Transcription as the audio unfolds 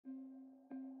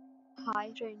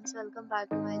Hi friends, welcome back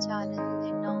to my channel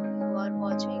and now you are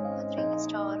watching a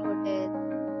 3-star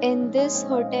hotel. In this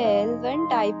hotel, one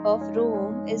type of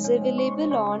room is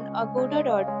available on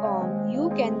agoda.com. You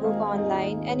can book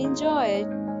online and enjoy it.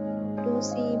 To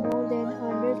see more than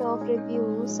 100 of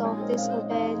reviews of this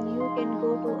hotel, you can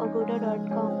go to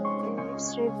agoda.com.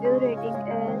 Its review rating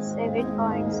is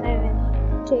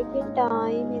 7.7. Check-in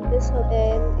time in this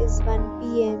hotel is 1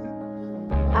 p.m.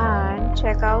 and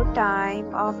checkout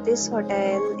time of this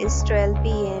hotel is 12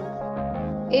 p.m.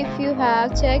 If you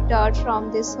have checked out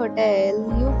from this hotel,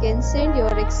 you can send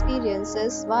your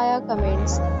experiences via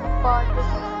comments. For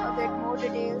booking or get more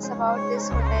details about this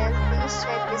hotel, please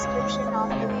check description of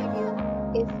the video.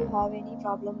 If you have any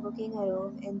problem booking a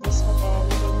room in this hotel,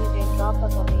 then you can drop a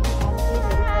comment and we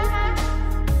will help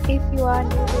you. If you are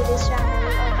new to this channel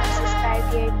or not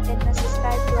subscribed yet, then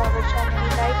subscribe to our channel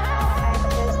right now and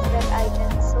press the bell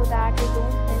icon so that you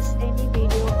don't miss